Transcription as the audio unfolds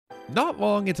Not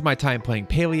long into my time playing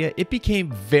Palia, it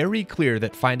became very clear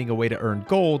that finding a way to earn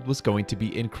gold was going to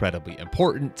be incredibly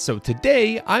important, so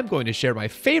today I'm going to share my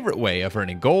favorite way of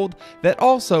earning gold that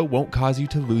also won't cause you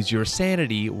to lose your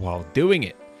sanity while doing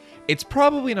it. It's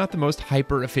probably not the most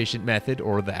hyper-efficient method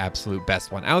or the absolute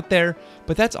best one out there,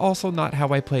 but that's also not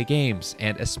how I play games,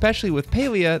 and especially with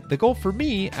Palia, the goal for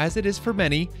me, as it is for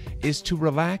many, is to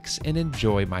relax and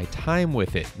enjoy my time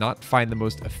with it, not find the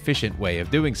most efficient way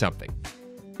of doing something.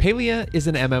 Palia is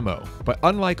an MMO, but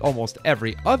unlike almost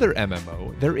every other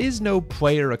MMO, there is no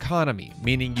player economy,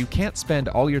 meaning you can't spend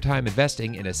all your time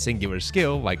investing in a singular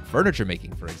skill like furniture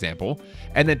making, for example,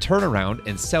 and then turn around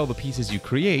and sell the pieces you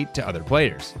create to other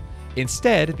players.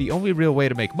 Instead, the only real way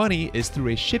to make money is through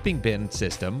a shipping bin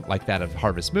system like that of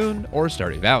Harvest Moon or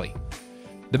Stardew Valley.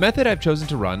 The method I've chosen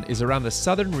to run is around the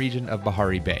southern region of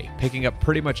Bahari Bay, picking up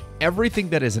pretty much everything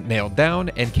that isn't nailed down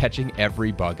and catching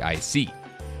every bug I see.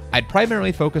 I'd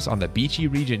primarily focus on the beachy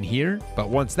region here, but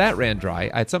once that ran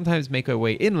dry, I'd sometimes make my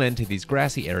way inland to these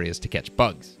grassy areas to catch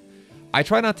bugs. I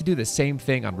try not to do the same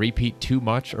thing on repeat too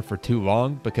much or for too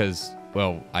long because,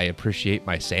 well, I appreciate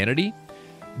my sanity.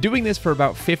 Doing this for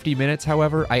about 50 minutes,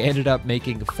 however, I ended up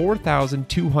making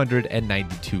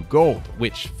 4,292 gold,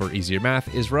 which, for easier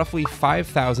math, is roughly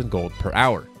 5,000 gold per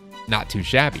hour. Not too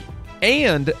shabby.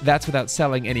 And that's without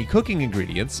selling any cooking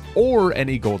ingredients or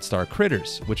any gold star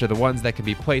critters, which are the ones that can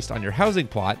be placed on your housing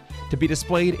plot to be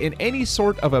displayed in any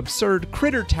sort of absurd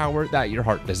critter tower that your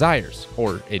heart desires,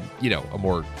 or in, a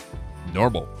more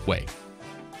normal way.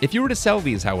 If you were to sell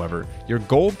these, however, your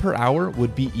gold per hour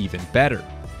would be even better.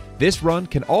 This run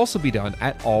can also be done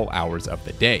at all hours of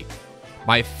the day.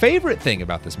 My favorite thing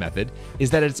about this method is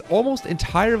that it's almost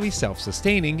entirely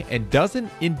self-sustaining and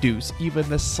doesn't induce even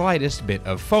the slightest bit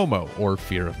of FOMO, or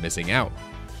fear of missing out.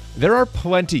 There are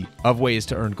plenty of ways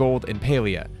to earn gold in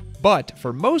Palia, but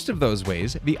for most of those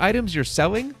ways, the items you're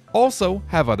selling also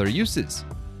have other uses.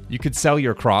 You could sell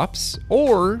your crops,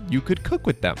 or you could cook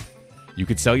with them. You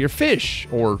could sell your fish,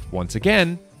 or once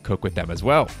again, cook with them as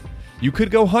well. You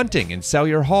could go hunting and sell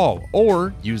your haul,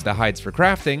 or use the hides for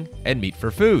crafting and meat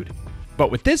for food. But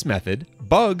with this method,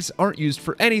 bugs aren't used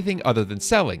for anything other than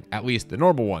selling, at least the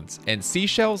normal ones, and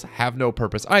seashells have no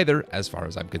purpose either as far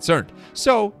as I'm concerned,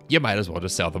 so you might as well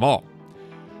just sell them all.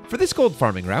 For this gold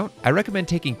farming route, I recommend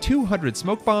taking 200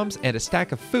 smoke bombs and a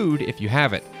stack of food if you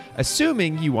have it,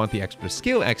 assuming you want the extra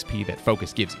skill XP that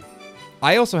focus gives you.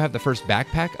 I also have the first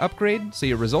backpack upgrade, so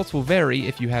your results will vary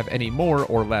if you have any more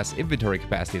or less inventory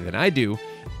capacity than I do,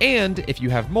 and if you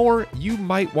have more, you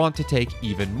might want to take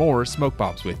even more smoke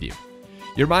bombs with you.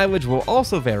 Your mileage will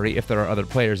also vary if there are other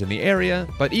players in the area,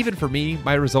 but even for me,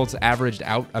 my results averaged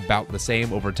out about the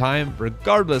same over time,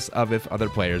 regardless of if other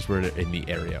players were in the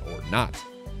area or not.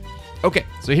 Okay,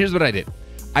 so here's what I did.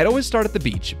 I'd always start at the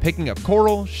beach, picking up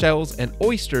coral, shells, and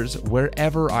oysters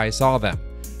wherever I saw them.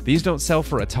 These don't sell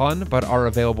for a ton, but are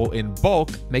available in bulk,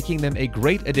 making them a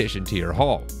great addition to your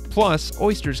haul. Plus,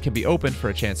 oysters can be opened for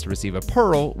a chance to receive a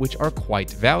pearl, which are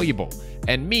quite valuable,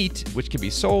 and meat, which can be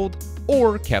sold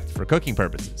or kept for cooking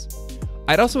purposes.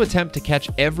 I'd also attempt to catch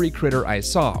every critter I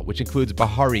saw, which includes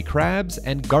Bahari crabs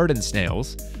and garden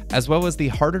snails, as well as the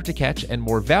harder to catch and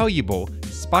more valuable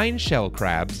spine shell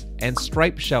crabs and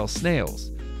stripe shell snails,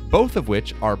 both of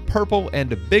which are purple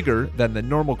and bigger than the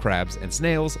normal crabs and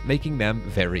snails, making them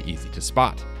very easy to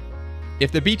spot.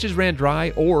 If the beaches ran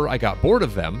dry or I got bored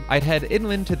of them, I'd head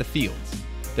inland to the fields.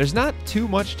 There's not too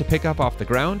much to pick up off the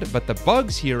ground, but the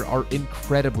bugs here are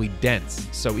incredibly dense,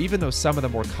 so even though some of the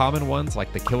more common ones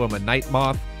like the Kiloma night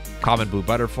moth, common blue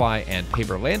butterfly, and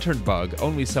paper lantern bug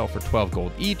only sell for 12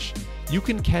 gold each, you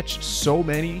can catch so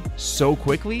many so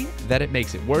quickly that it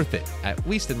makes it worth it, at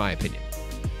least in my opinion.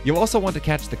 You'll also want to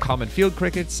catch the common field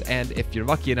crickets, and if you're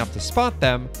lucky enough to spot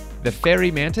them, the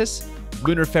fairy mantis,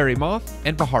 lunar fairy moth,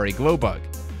 and Bahari glowbug.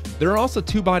 There are also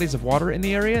two bodies of water in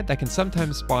the area that can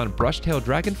sometimes spawn brush-tailed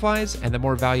dragonflies and the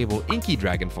more valuable inky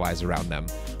dragonflies around them,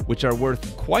 which are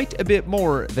worth quite a bit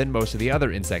more than most of the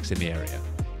other insects in the area.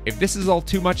 If this is all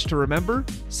too much to remember,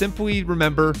 simply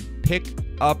remember, pick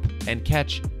up and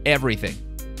catch everything.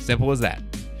 Simple as that.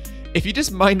 If you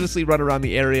just mindlessly run around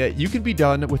the area, you can be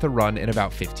done with a run in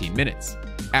about 15 minutes.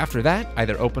 After that,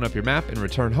 either open up your map and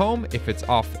return home if it's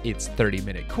off its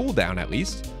 30-minute cooldown at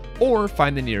least, or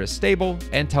find the nearest stable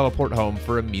and teleport home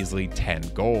for a measly 10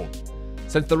 gold.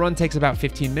 Since the run takes about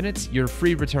 15 minutes, your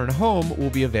free return home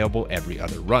will be available every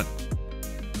other run.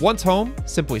 Once home,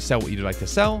 simply sell what you'd like to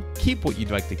sell, keep what you'd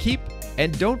like to keep,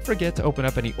 and don't forget to open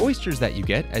up any oysters that you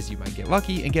get, as you might get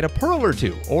lucky and get a pearl or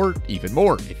two, or even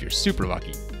more if you're super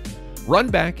lucky. Run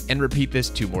back and repeat this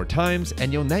 2 more times,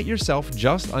 and you'll net yourself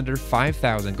just under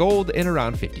 5,000 gold in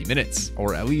around 50 minutes,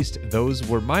 or at least those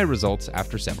were my results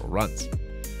after several runs.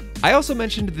 I also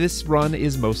mentioned this run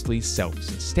is mostly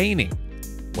self-sustaining.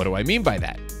 What do I mean by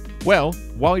that? Well,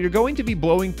 while you're going to be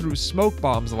blowing through smoke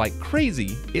bombs like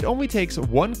crazy, it only takes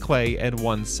 1 clay and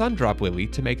 1 sundrop lily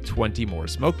to make 20 more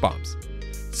smoke bombs.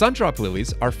 Sundrop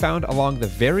lilies are found along the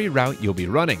very route you'll be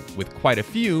running, with quite a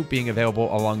few being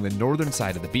available along the northern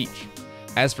side of the beach.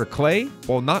 As for clay,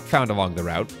 while not found along the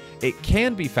route, it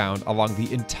can be found along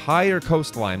the entire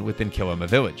coastline within Kilima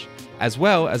village, as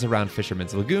well as around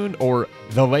Fisherman's Lagoon, or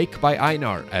the Lake by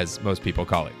Einar, as most people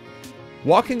call it.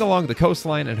 Walking along the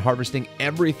coastline and harvesting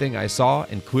everything I saw,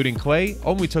 including clay,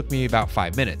 only took me about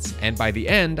 5 minutes, and by the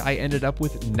end, I ended up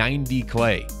with 90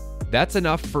 clay. That's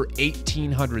enough for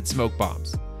 1,800 smoke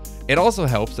bombs. It also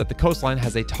helps that the coastline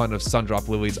has a ton of sundrop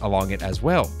lilies along it as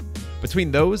well.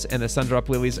 Between those and the sundrop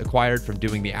lilies acquired from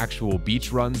doing the actual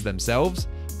beach runs themselves,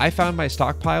 I found my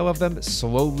stockpile of them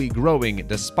slowly growing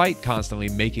despite constantly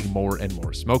making more and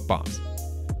more smoke bombs.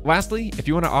 Lastly, if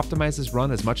you want to optimize this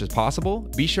run as much as possible,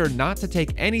 be sure not to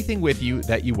take anything with you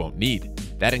that you won't need.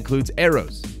 That includes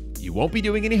arrows. You won't be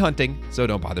doing any hunting, so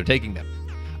don't bother taking them.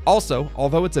 Also,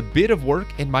 although it's a bit of work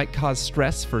and might cause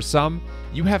stress for some,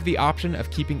 you have the option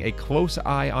of keeping a close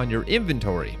eye on your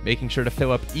inventory, making sure to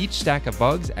fill up each stack of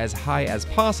bugs as high as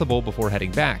possible before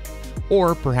heading back,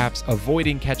 or perhaps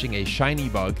avoiding catching a shiny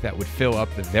bug that would fill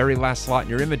up the very last slot in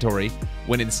your inventory,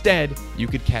 when instead you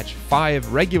could catch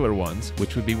 5 regular ones,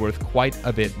 which would be worth quite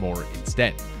a bit more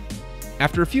instead.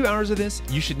 After a few hours of this,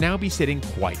 you should now be sitting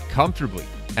quite comfortably,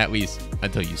 at least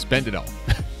until you spend it all.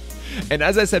 And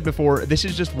as I said before, this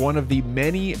is just one of the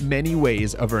many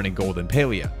ways of earning gold in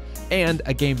Palia. And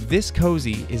a game this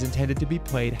cozy is intended to be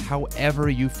played however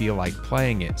you feel like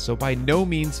playing it, so by no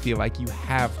means feel like you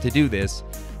have to do this,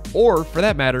 or for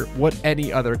that matter, what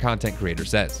any other content creator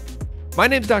says. My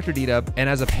name's DoctorDDub, and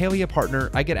as a Palia partner,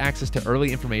 I get access to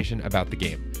early information about the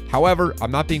game. However,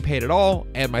 I'm not being paid at all,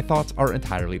 and my thoughts are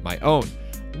entirely my own.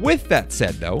 With that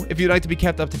said though, if you'd like to be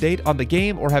kept up to date on the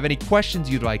game or have any questions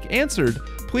you'd like answered,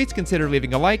 please consider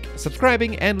leaving a like,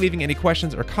 subscribing, and leaving any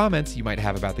questions or comments you might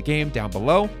have about the game down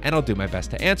below, and I'll do my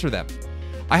best to answer them.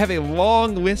 I have a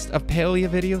long list of Palia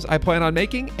videos I plan on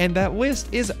making, and that list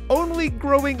is only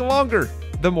growing longer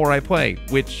the more I play,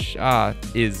 which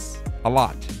is a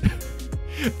lot.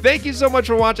 Thank you so much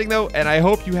for watching though, and I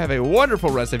hope you have a wonderful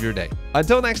rest of your day.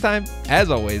 Until next time,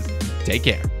 as always, take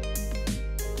care.